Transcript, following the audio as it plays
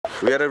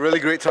We had a really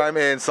great time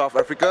in South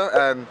Africa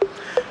and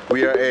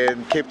we are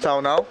in Cape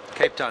Town now.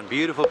 Cape Town,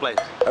 beautiful place.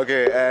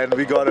 Okay, and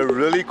we got a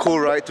really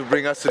cool ride to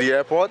bring us to the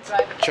airport.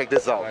 Check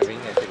this out.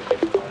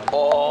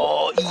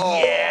 Oh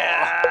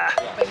yeah!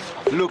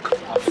 Look,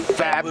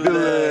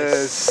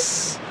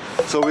 fabulous!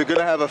 So we're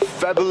gonna have a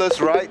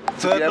fabulous ride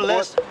to the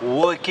airport. Fabulous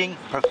working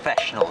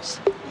professionals.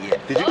 Yeah.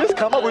 Did you just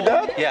come up with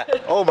that? Yeah.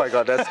 Oh my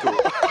god, that's cool.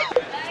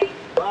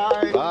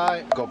 Bye.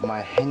 Bye. Got my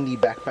handy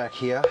backpack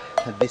here.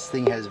 This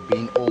thing has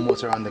been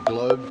almost around the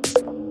globe.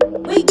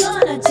 We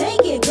gonna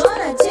take it,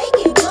 gonna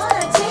take it,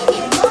 gonna take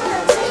it,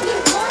 gonna take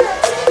it, gonna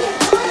take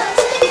it, gonna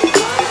take it,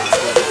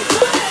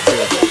 gonna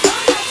take it,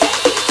 gonna take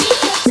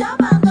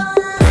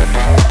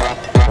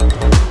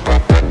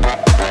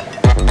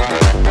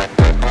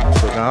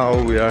it, So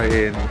now we are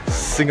in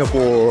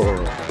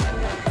Singapore.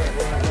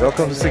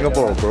 Welcome to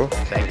Singapore, bro.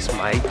 Thanks,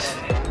 mate.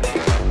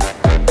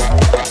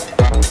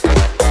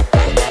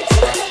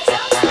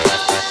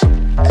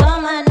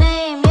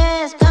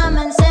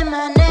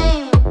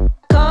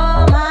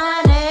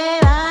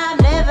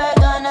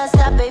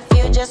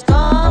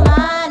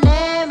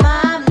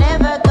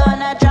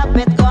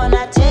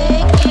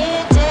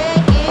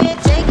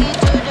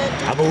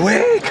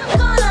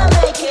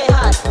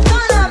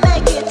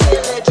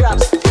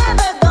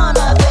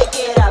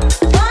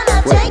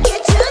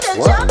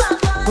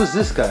 Who's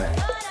this guy?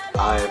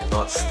 I am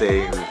not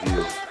staying with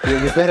you.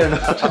 You better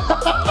not.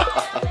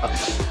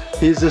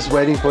 He's just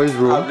waiting for his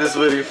room. I'm just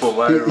waiting for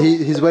my room.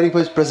 He's waiting for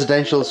his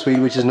presidential suite,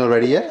 which is not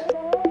ready yet.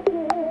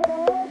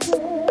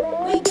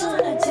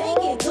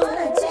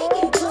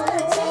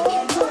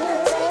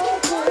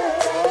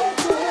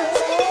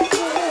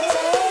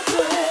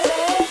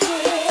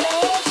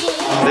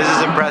 This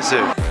is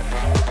impressive.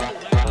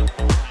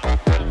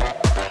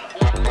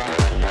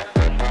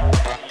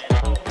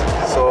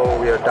 So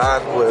we are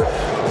done with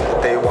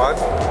day one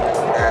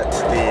at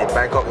the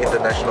Bangkok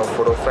International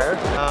Photo Fair.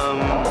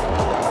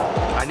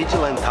 I need to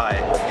learn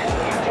Thai,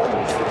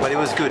 but it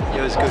was good.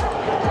 It was good.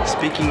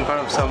 Speaking in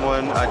front of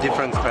someone, a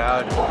different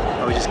crowd.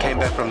 We just came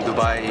back from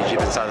Dubai,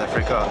 Egypt, and South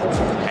Africa,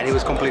 and it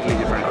was completely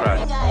different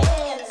crowd.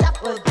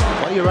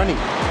 Why are you running?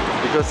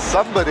 Because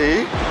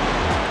somebody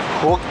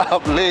woke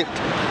up late.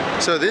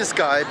 So this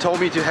guy told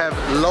me to have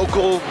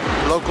local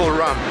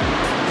rum.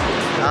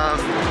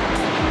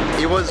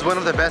 It was one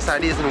of the best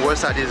ideas and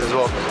worst ideas as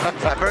well.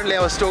 Apparently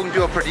I was talking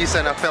to a producer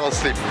and I fell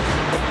asleep.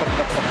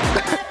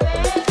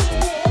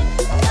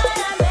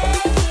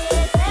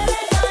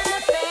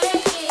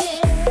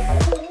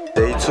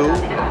 Day 2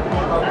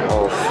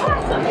 of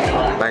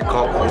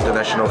Bangkok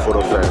International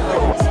Photo Fair.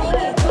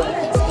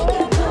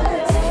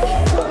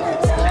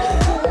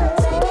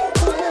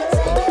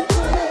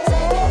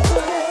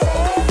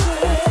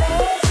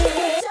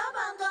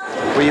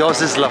 We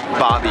also just love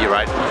Barbie,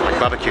 right? Like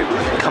barbecue.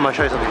 Come on,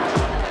 show you something.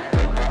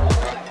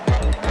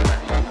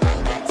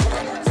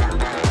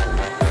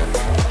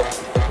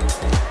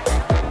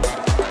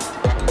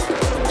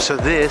 So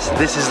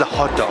this is the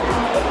hot dog.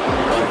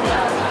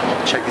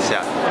 Check this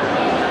out.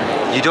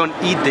 You don't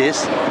eat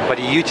this, but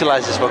you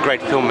utilize this for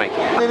great filmmaking.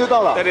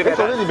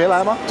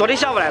 昨天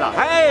下午来了。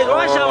Hey,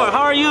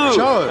 how are you?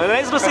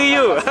 Nice to see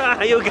you.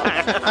 You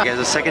guys. Okay,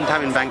 the second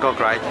time in Bangkok,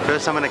 right?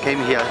 First time when I came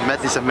here, I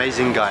met this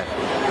amazing guy.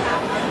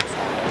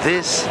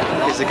 This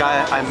is the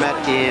guy I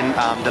met in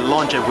the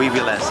launch at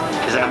WeVLS.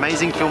 He's an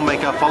amazing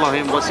filmmaker. Follow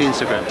him. What's your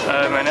Instagram?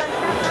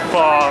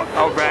 For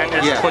our brand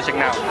is Project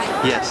Now.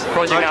 Yes.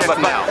 Project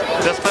Now.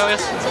 The spell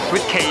is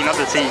with K, not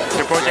the C.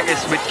 The project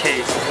is with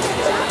K.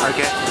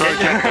 Okay.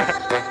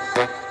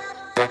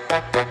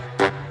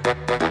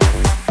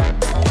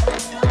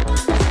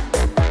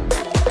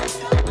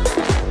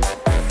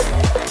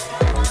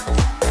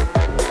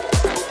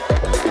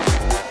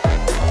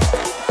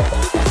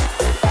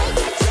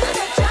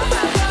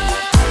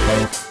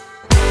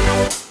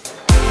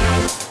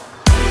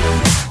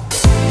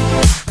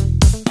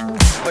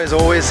 As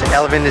always,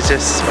 Elvin is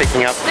just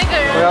picking up.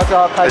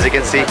 As you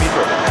can see,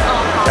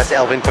 that's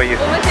Elvin for you.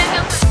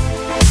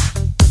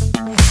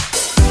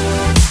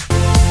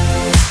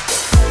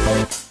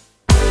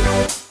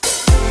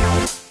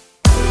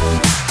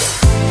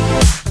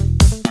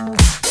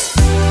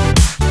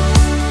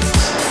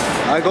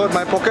 I got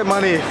my pocket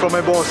money from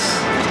my boss.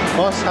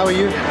 Boss, how are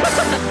you?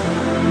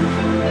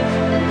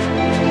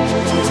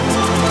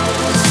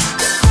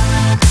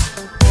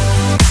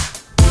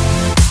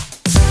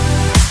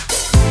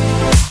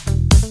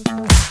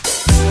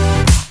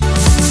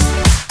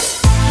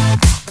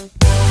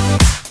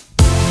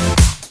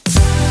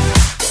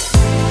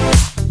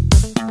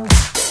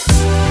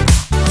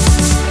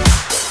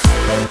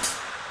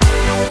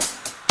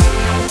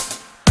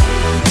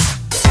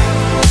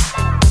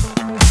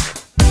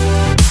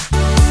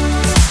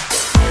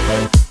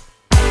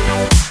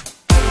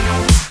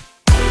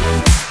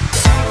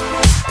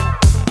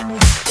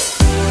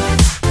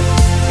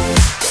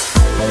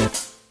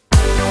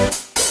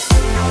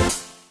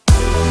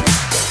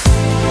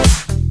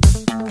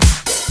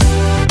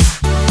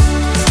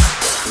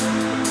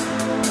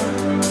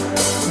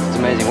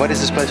 What is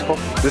this place called?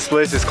 This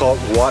place is called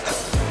Wat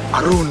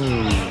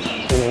Arun.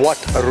 what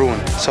Arun.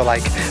 So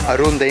like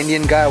Arun the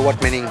Indian guy,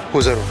 what meaning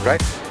who's Arun,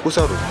 right? Who's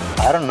Arun?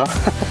 I don't know.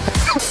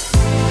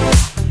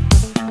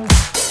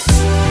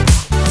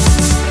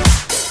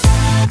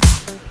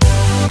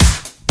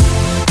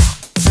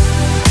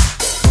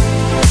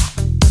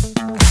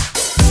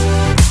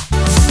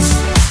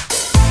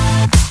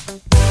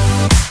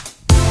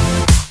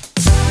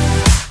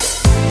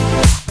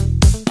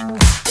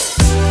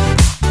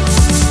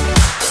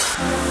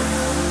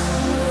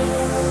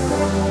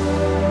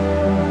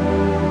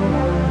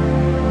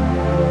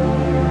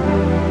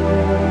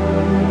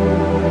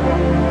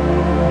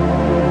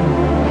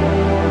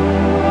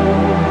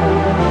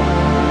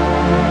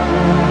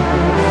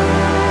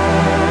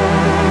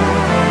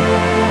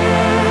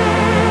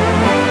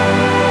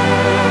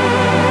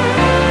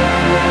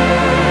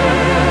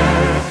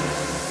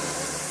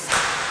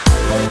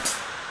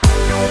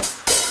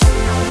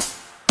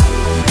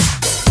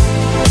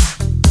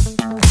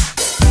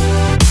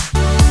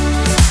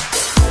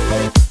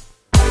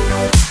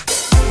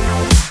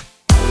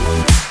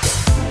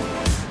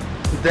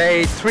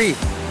 Day 3,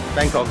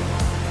 Bangkok.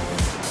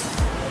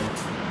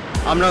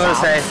 I'm not gonna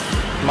say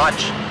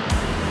much.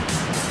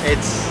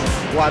 It's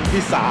วัน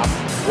ที่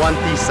one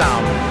T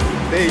sound.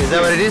 Is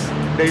that what it is?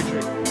 Day 3.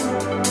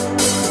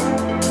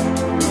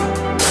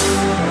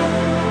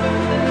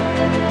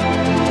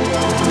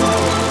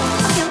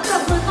 เสียงปร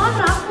บมือต้อน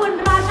รับคุณ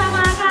ราชาม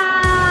าค่ะ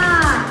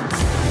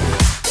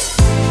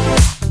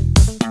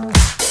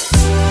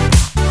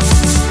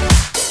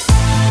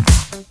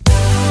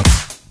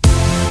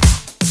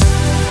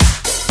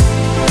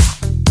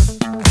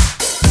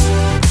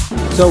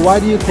So why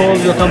do you call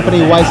your company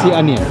YC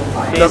Onion?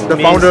 The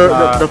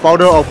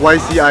founder of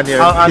YC Onion,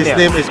 his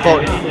name is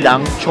called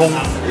Yang Chong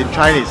in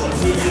Chinese.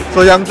 So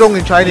Yang Chong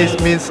in Chinese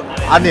means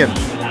onion.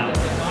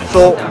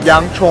 So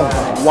Yang Chong,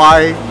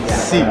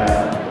 YC.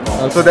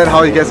 So that's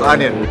how he gets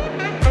onion.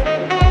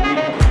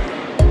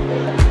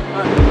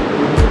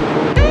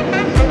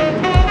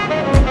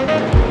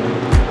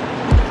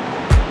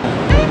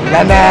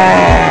 Lana!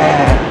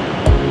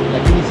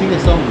 Like can you sing the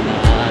song?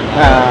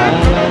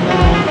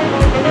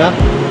 No?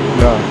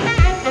 No.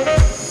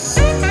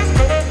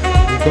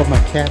 You got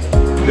my cat.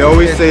 They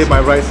always say my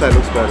right side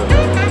looks better.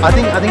 I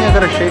think I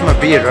gotta shave my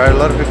beard, right? A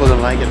lot of people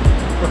don't like it.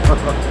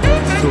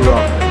 It's too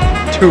rough.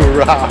 Too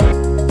rough.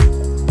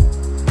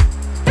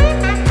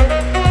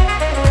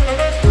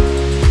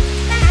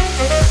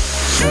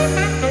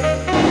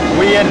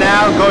 We are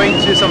now going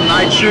to some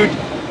night shoot.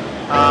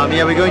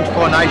 Yeah, we're going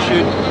for a night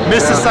shoot.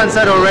 Missed the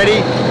sunset already.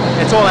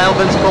 It's all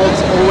Alvin's fault,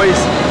 always.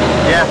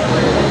 Yeah.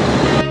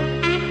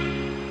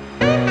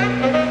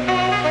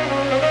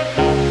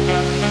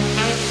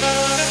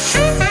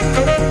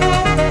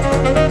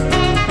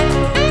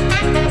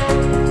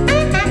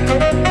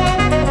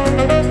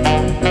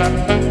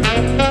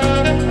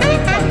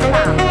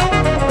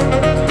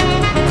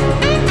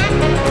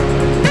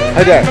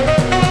 Hi there.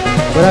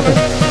 What happened?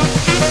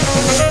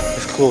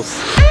 It's close.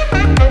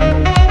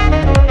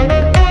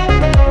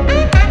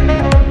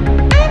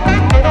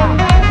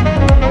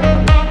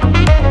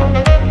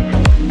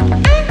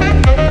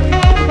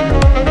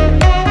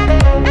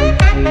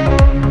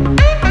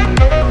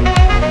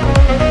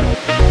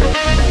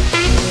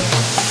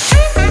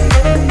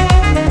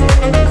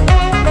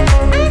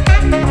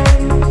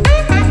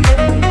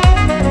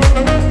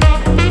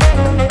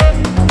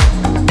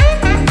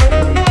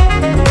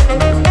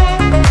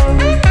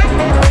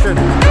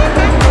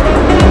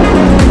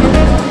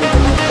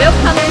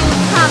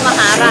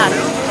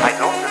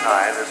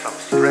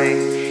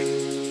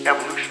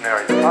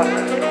 Evolutionary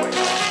process going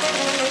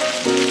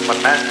on, but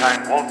mankind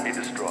won't be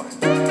destroyed.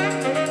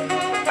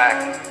 The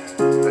fact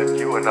that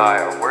you and I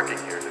are working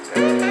here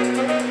today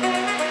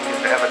is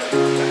evidence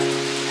of that.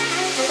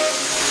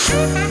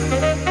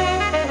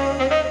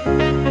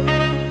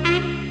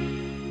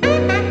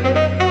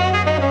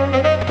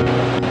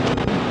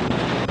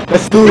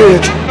 Let's do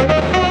it.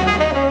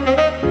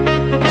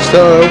 So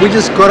we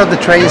just got at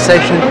the train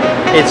station.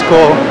 It's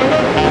called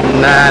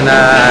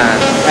Nana.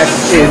 As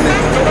in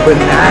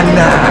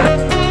banana.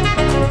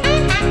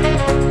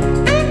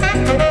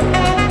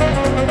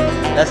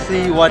 Let's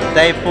see what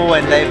day 4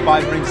 and day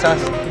 5 brings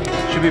us.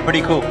 Should be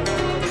pretty cool.